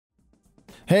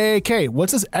Hey, Kate,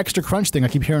 what's this Extra Crunch thing I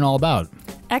keep hearing all about?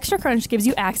 Extra Crunch gives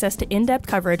you access to in-depth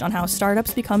coverage on how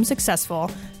startups become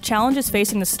successful, challenges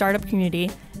facing the startup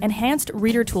community, enhanced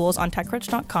reader tools on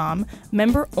TechCrunch.com,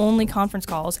 member-only conference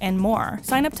calls, and more.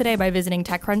 Sign up today by visiting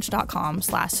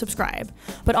TechCrunch.com/subscribe.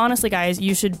 But honestly, guys,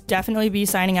 you should definitely be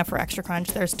signing up for Extra Crunch.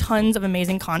 There's tons of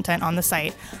amazing content on the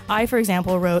site. I, for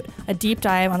example, wrote a deep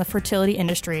dive on the fertility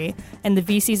industry and the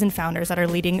VCs and founders that are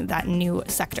leading that new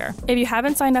sector. If you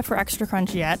haven't signed up for Extra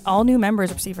Crunch yet, all new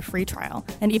members receive a free trial.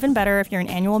 And even better, if you're an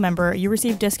annual member, you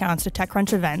receive discounts to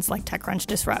TechCrunch events like TechCrunch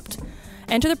Disrupt.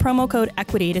 Enter the promo code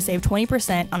EQUITY to save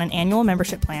 20% on an annual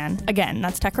membership plan. Again,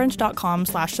 that's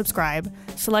TechCrunch.com/subscribe.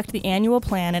 Select the annual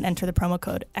plan and enter the promo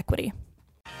code EQUITY.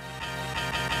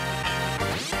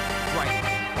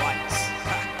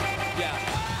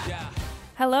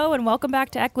 Hello and welcome back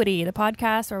to Equity, the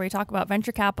podcast where we talk about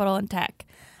venture capital and tech.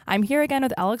 I'm here again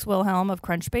with Alex Wilhelm of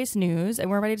Crunchbase News,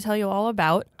 and we're ready to tell you all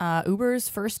about Uber's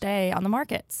first day on the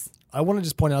markets. I want to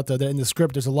just point out, though, that in the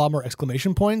script, there's a lot more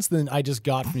exclamation points than I just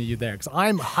got from you there, because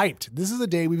I'm hyped. This is the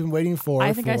day we've been waiting for.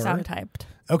 I think I sounded hyped.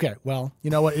 Okay, well, you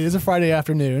know what? It is a Friday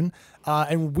afternoon,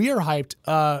 and we are hyped.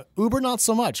 Uber, not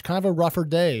so much. Kind of a rougher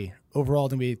day overall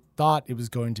than we thought it was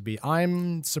going to be.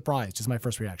 I'm surprised, is my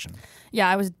first reaction. Yeah,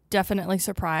 I was definitely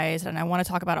surprised, and I want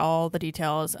to talk about all the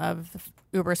details of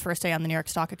Uber's first day on the New York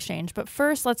Stock Exchange. But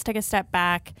first, let's take a step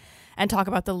back and talk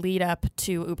about the lead up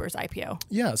to Uber's IPO.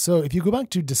 Yeah, so if you go back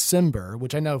to December,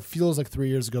 which I know feels like 3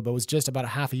 years ago, but was just about a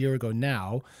half a year ago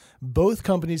now, both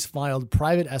companies filed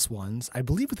private S1s, I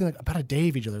believe within like about a day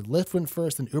of each other. Lyft went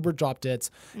first and Uber dropped its.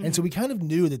 Mm-hmm. And so we kind of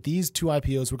knew that these two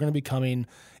IPOs were going to be coming,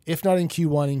 if not in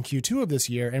Q1, in Q2 of this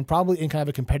year, and probably in kind of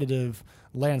a competitive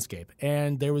landscape.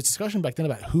 And there was discussion back then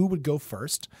about who would go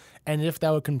first and if that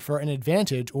would confer an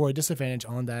advantage or a disadvantage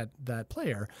on that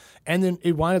player. And then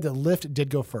it wound up that Lyft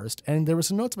did go first. And there were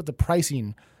some notes about the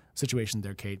pricing situation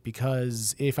there, Kate,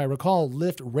 because if I recall,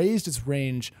 Lyft raised its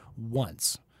range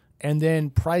once and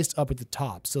then priced up at the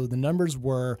top. So the numbers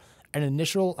were an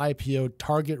initial IPO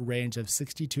target range of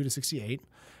 62 to 68.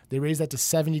 They raised that to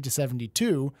 70 to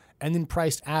 72 and then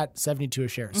priced at 72 a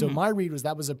share. Mm-hmm. So my read was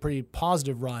that was a pretty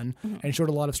positive run and showed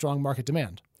a lot of strong market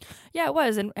demand. Yeah, it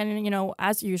was. And you know,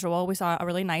 as usual, we saw a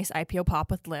really nice IPO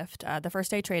pop with Lyft. The first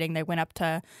day trading, they went up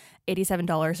to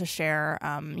 $87 a share.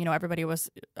 You know, everybody was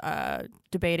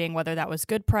debating whether that was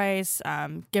good price,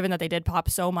 given that they did pop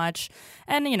so much.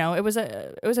 And, you know, it was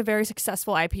a very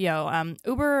successful IPO.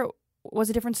 Uber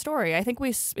was a different story. I think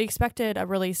we expected a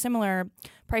really similar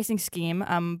pricing scheme,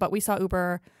 but we saw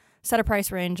Uber set a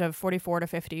price range of $44 to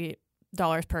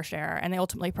 $50 per share, and they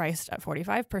ultimately priced at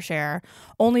 $45 per share,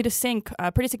 only to sink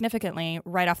pretty significantly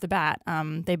right off the bat.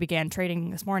 They began trading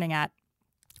this morning at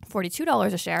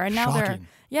 $42 a share, and now Shocking.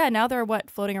 they're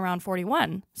floating around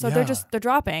 41. So they're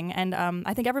dropping, and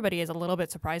I think everybody is a little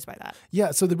bit surprised by that. Yeah,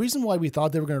 so the reason why we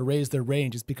thought they were going to raise their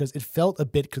range is because it felt a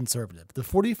bit conservative. The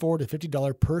 $44 to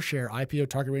 $50 per share IPO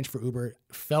target range for Uber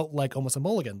felt like almost a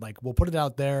mulligan. Like, we'll put it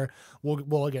out there,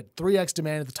 we'll get 3x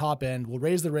demand at the top end, we'll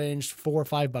raise the range $4 or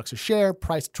 $5 a share,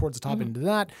 price towards the top end of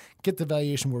that, get the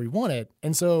valuation where we want it.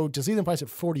 And so to see them price at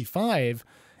 45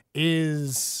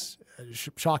 is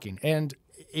shocking. And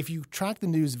if you track the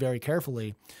news very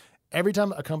carefully, every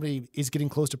time a company is getting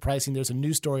close to pricing, there's a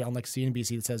news story on like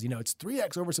CNBC that says, you know, it's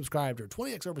 3x oversubscribed or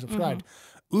 20x oversubscribed.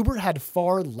 Uber had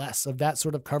far less of that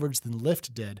sort of coverage than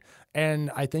Lyft did.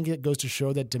 And I think it goes to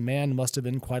show that demand must have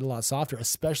been quite a lot softer,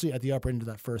 especially at the upper end of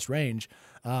that first range.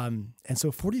 And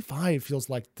so 45 feels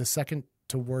like the second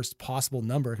to worst possible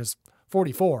number, because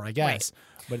 44, I guess,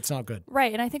 but it's not good.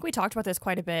 Right. And I think we talked about this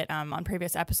quite a bit on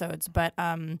previous episodes, but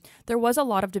there was a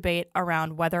lot of debate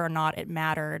around whether or not it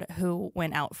mattered who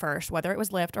went out first, whether it was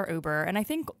Lyft or Uber. And I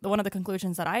think one of the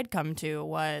conclusions that I'd come to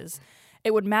was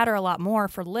it would matter a lot more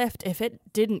for Lyft if it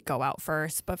didn't go out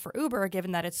first. But for Uber,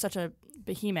 given that it's such a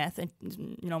behemoth and,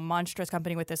 you know, monstrous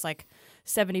company with this like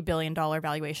 $70 billion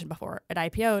valuation before it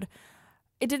IPO'd,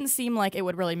 it didn't seem like it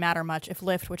would really matter much if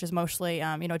Lyft, which is mostly,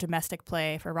 domestic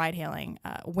play for ride hailing,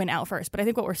 went out first. But I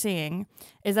think what we're seeing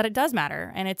is that it does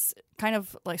matter, and it's kind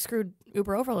of like screwed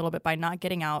Uber over a little bit by not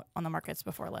getting out on the markets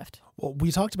before Lyft. Well,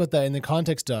 we talked about that in the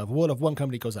context of what if one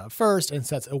company goes out first and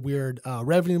sets a weird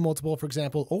revenue multiple, for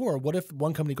example, or what if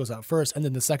one company goes out first and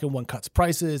then the second one cuts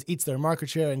prices, eats their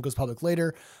market share, and goes public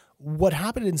later. What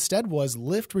happened instead was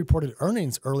Lyft reported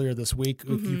earnings earlier this week,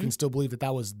 if you can still believe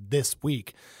that was this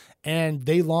week. And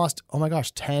they lost, 10,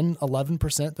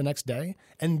 11% the next day.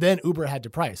 And then Uber had to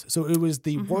price. So it was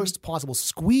the worst possible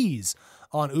squeeze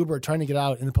on Uber trying to get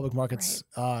out in the public markets.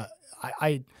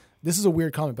 Right. This is a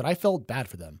weird comment, but I felt bad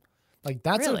for them. Like,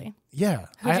 that's really? Yeah.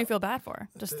 Who did you feel bad for?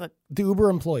 Just the Uber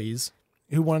employees.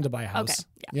 who wanted to buy a house. Okay,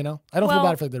 yeah. You know, I don't feel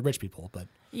bad for the rich people, but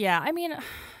yeah, I mean,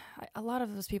 a lot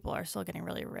of those people are still getting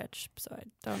really rich, so I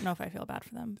don't know if I feel bad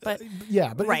for them. But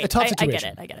but right, a tough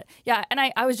situation. I get it. Yeah, and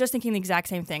I was just thinking the exact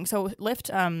same thing. So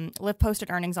Lyft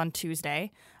posted earnings on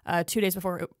Tuesday, 2 days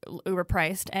before Uber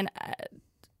priced, and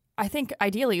I think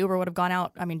ideally Uber would have gone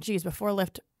out. I mean, before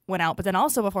Lyft went out, but then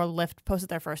also before Lyft posted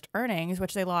their first earnings,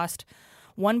 which they lost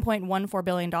 $1.14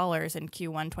 billion in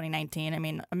Q1 2019. I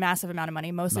mean, a massive amount of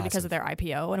money, mostly because of their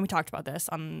IPO. And we talked about this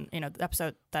on the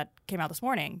episode that came out this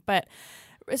morning. But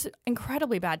it's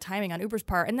incredibly bad timing on Uber's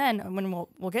part. And then when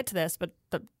we'll get to this, but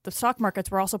the stock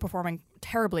markets were also performing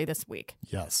terribly this week.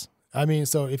 Yes. I mean,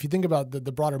 so if you think about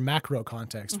the broader macro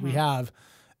context, we have,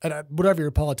 and whatever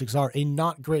your politics are, a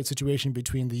not great situation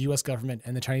between the U.S. government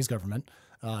and the Chinese government.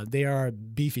 They are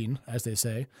beefing, as they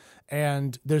say,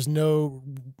 and there's no,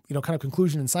 kind of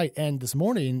conclusion in sight. And this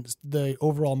morning, the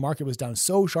overall market was down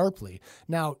so sharply.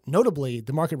 Now, notably,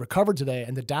 the market recovered today,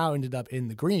 and the Dow ended up in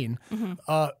the green.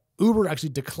 Uber actually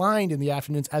declined in the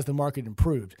afternoons as the market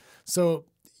improved. So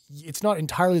it's not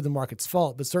entirely the market's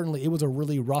fault, but certainly it was a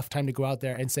really rough time to go out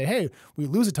there and say, hey, we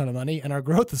lose a ton of money and our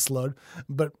growth has slowed,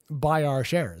 but buy our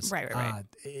shares. Right.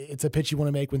 It's a pitch you want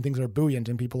to make when things are buoyant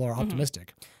and people are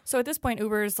optimistic. So at this point,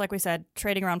 Uber's, like we said,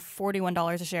 trading around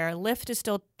 $41 a share. Lyft is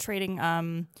still trading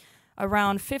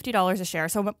around $50 a share.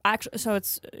 So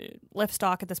it's Lyft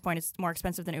stock at this point is more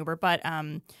expensive than Uber, but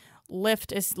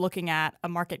Lyft is looking at a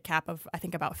market cap of, I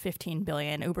think, about $15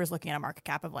 billion. Uber's looking at a market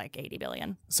cap of like $80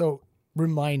 billion. So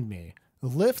remind me,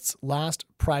 Lyft's last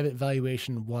private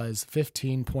valuation was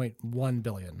 $15.1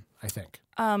 billion, I think.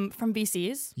 From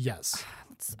VCs? Yes.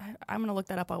 I'm going to look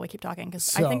that up while we keep talking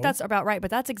because I think that's about right.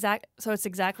 But it's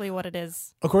exactly what it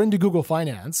is. According to Google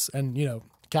Finance, and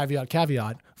caveat,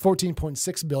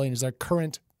 $14.6 billion is their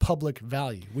current public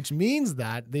value, which means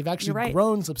that they've actually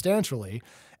grown substantially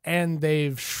and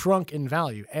they've shrunk in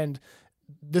value. And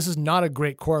this is not a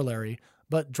great corollary,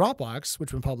 but Dropbox,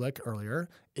 which went public earlier,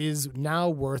 is now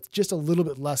worth just a little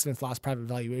bit less than its last private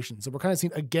valuation. So we're kind of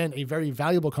seeing, again, a very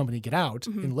valuable company get out,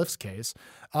 in Lyft's case,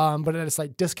 but at a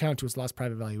slight discount to its last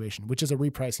private valuation, which is a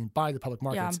repricing by the public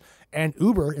markets. Yeah. And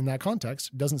Uber, in that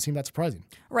context, doesn't seem that surprising.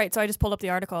 Right. So I just pulled up the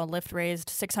article. Lyft raised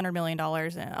 $600 million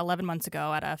 11 months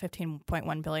ago at a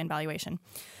 $15.1 billion valuation.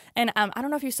 And I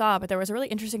don't know if you saw, but there was a really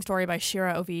interesting story by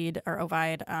Shira Ovid.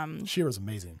 Shira's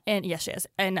amazing. And yes, she is.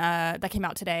 And that came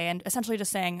out today, and essentially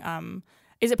just saying,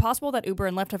 is it possible that Uber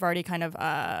and Lyft have already kind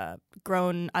of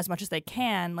grown as much as they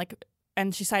can?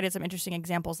 And she cited some interesting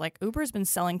examples. Like Uber's been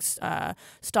selling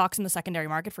stocks in the secondary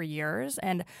market for years,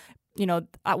 and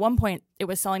at one point it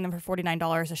was selling them for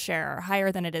 $49 a share, higher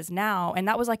than it is now. And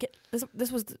that was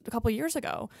this was a couple of years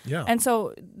ago. Yeah. And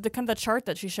so the chart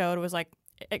that she showed was like,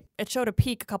 it showed a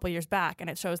peak a couple of years back, and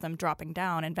it shows them dropping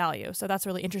down in value. So that's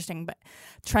really interesting. But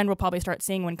trend we'll probably start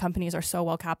seeing when companies are so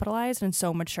well capitalized and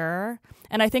so mature.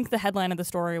 And I think the headline of the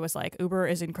story was like, Uber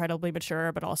is incredibly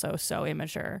mature, but also so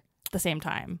immature at the same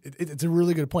time. It's a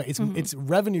really good point. Its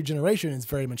revenue generation is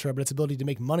very mature, but its ability to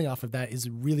make money off of that is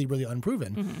really, really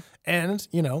unproven. And,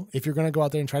 if you're going to go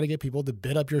out there and try to get people to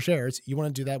bid up your shares, you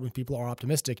want to do that when people are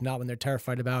optimistic, not when they're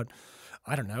terrified about,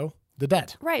 I don't know, the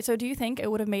debt. Right. So do you think it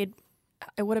would have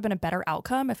been a better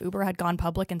outcome if Uber had gone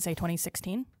public in, say,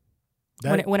 2016?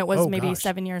 When it was maybe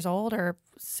 7 years old or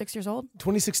 6 years old?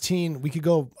 2016, we could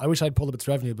go, I wish I'd pulled up its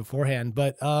revenue beforehand,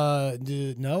 but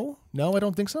no, I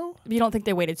don't think so. You don't think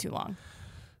they waited too long?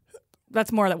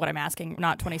 That's more what I'm asking,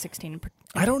 not 2016.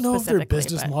 I don't know if their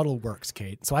business model works,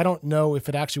 Kate. So I don't know if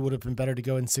it actually would have been better to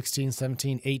go in 16,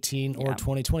 17, 18, or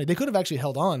 2020. They could have actually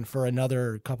held on for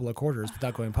another couple of quarters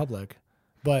without going public,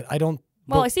 but I don't.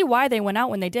 Well, I see why they went out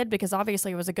when they did, because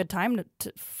obviously it was a good time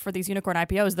for these unicorn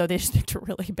IPOs, though they just picked a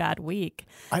really bad week.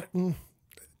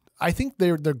 I think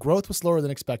their growth was slower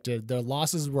than expected. Their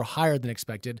losses were higher than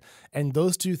expected. And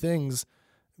those two things,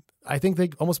 I think they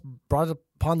almost brought it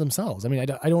upon themselves. I mean, I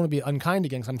don't want to be unkind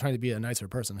again because I'm trying to be a nicer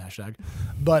person,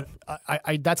 #. But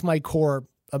I that's my core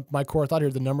thought here.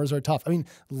 The numbers are tough. I mean,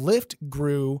 Lyft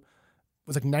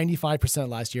was like 95%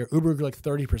 last year. Uber grew like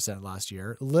 30% last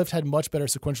year. Lyft had much better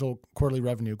sequential quarterly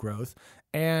revenue growth.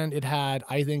 And it had,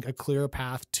 I think, a clear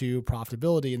path to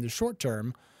profitability in the short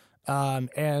term.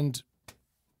 And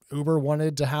Uber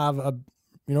wanted to have a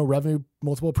revenue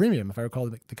multiple premium, if I recall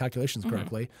the calculations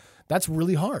correctly. That's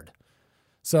really hard.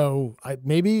 So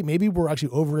maybe we're actually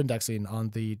over-indexing on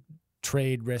the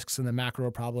trade risks and the macro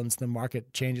problems, the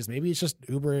market changes. Maybe it's just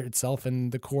Uber itself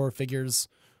and the core figures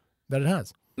that it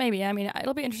has. Maybe. I mean,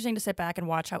 it'll be interesting to sit back and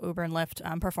watch how Uber and Lyft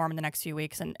perform in the next few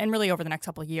weeks and really over the next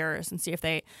couple of years and see if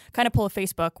they kind of pull a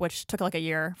Facebook, which took like a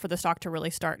year for the stock to really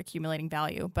start accumulating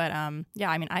value. But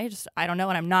yeah, I mean, I don't know,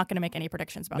 and I'm not going to make any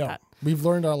predictions about that. We've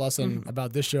learned our lesson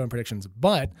about this show and predictions,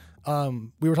 but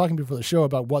we were talking before the show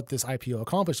about what this IPO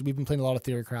accomplished. We've been playing a lot of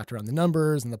theory craft around the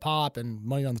numbers and the pop and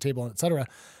money on the table, et cetera.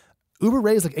 Uber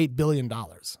raised like $8 billion.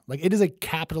 Like, it is a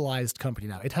capitalized company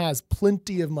now. It has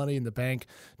plenty of money in the bank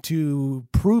to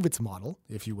prove its model,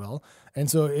 if you will. And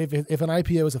so if an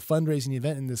IPO is a fundraising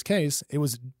event in this case, it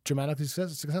was dramatically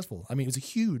successful. I mean, it was a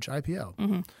huge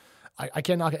IPO. I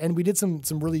can't knock it. And we did some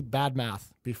really bad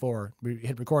math before we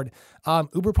hit record.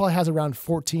 Uber probably has around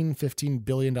 $14-15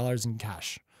 billion in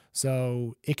cash.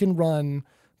 So it can run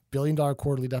billion-dollar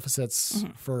quarterly deficits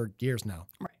for years now.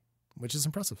 Right. Which is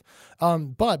impressive.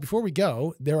 But before we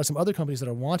go, there are some other companies that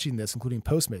are watching this, including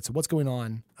Postmates. So what's going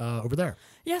on over there?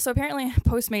 Yeah, so apparently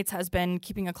Postmates has been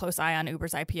keeping a close eye on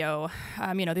Uber's IPO.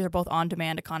 These are both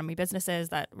on-demand economy businesses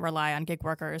that rely on gig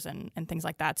workers and things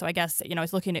like that. So I guess,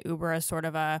 it's looking at Uber as sort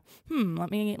of a, let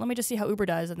me just see how Uber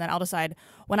does, and then I'll decide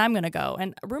when I'm going to go.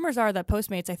 And rumors are that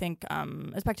Postmates, I think,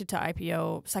 is expected to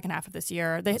IPO second half of this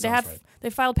year. They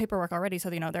filed paperwork already,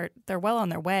 so they're well on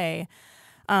their way.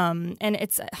 And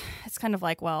it's kind of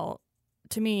like, well,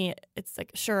 to me, it's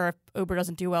like, sure, if Uber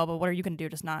doesn't do well, but what are you going to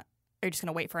do? Are you just going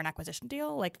to wait for an acquisition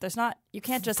deal? Like, you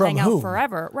can't just hang out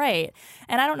forever. Right.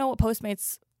 And I don't know what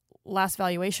Postmates' last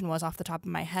valuation was off the top of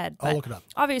my head. I'll look it up.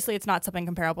 Obviously, it's not something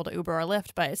comparable to Uber or Lyft,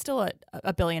 but it's still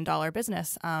a billion-dollar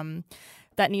business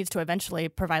that needs to eventually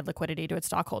provide liquidity to its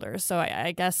stockholders. So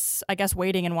I guess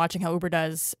waiting and watching how Uber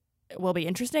does will be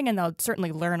interesting, and they'll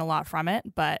certainly learn a lot from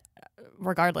it, but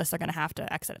regardless, they're going to have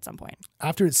to exit at some point.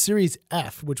 After its Series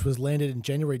F, which was landed in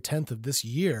January 10th of this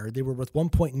year, they were worth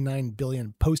 $1.9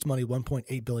 billion post-money,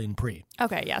 $1.8 billion pre.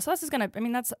 Okay, yeah, so that's an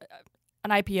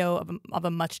IPO of a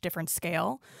much different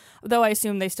scale, though I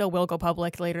assume they still will go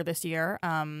public later this year.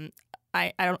 I'm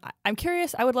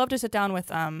curious. I would love to sit down with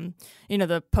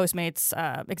the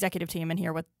Postmates executive team and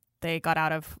hear what they got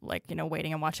out of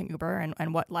waiting and watching Uber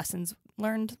and what lessons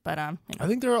learned. But I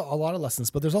think there are a lot of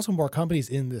lessons, but there's also more companies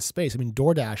in this space. I mean,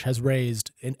 DoorDash has raised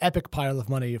an epic pile of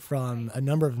money from a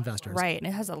number of investors. Right, and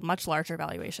it has a much larger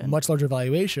valuation.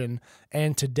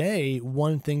 And today,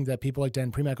 one thing that people like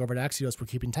Dan Primack over at Axios were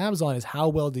keeping tabs on is how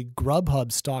well the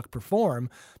Grubhub stock perform,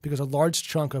 because a large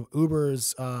chunk of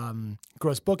Uber's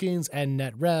gross bookings and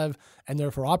net rev, and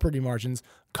therefore operating margins,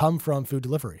 come from food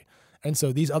delivery. And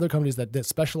so these other companies that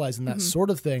specialize in that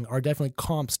sort of thing are definitely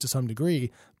comps to some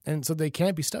degree. And so they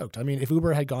can't be stoked. I mean, if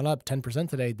Uber had gone up 10%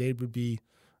 today, they would be,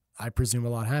 I presume, a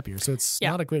lot happier. So it's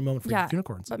not a great moment for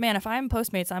unicorns. But man, if I'm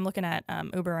Postmates, I'm looking at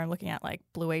Uber, I'm looking at like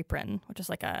Blue Apron, which is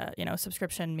like a,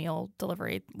 subscription meal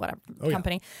delivery,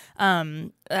 company. Yeah.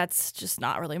 That's just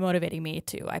not really motivating me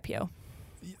to IPO.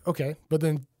 Okay. But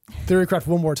then theorycraft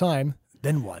one more time.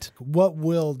 Then what? What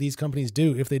will these companies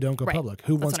do if they don't go public?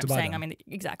 Who wants to buy them? I mean,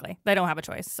 exactly. They don't have a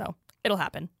choice, so it'll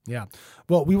happen. Yeah.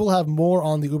 Well, we will have more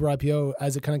on the Uber IPO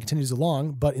as it kind of continues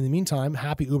along. But in the meantime,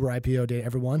 happy Uber IPO day,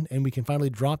 everyone. And we can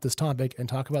finally drop this topic and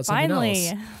talk about something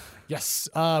else. Yes.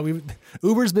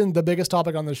 Uber's been the biggest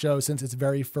topic on the show since its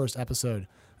very first episode.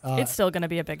 It's still going to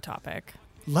be a big topic.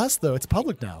 Less, though. It's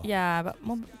public now. Yeah, but...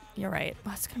 You're right.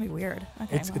 Well, it's gonna be weird.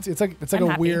 Okay, it's like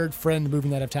a weird friend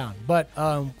moving out of town. But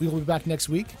we will be back next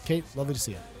week. Kate, lovely to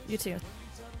see you. You too.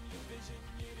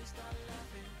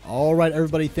 All right,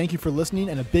 everybody. Thank you for listening,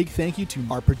 and a big thank you to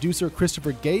our producer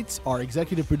Christopher Gates, our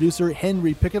executive producer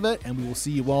Henry Pickavet, and we will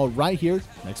see you all right here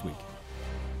next week.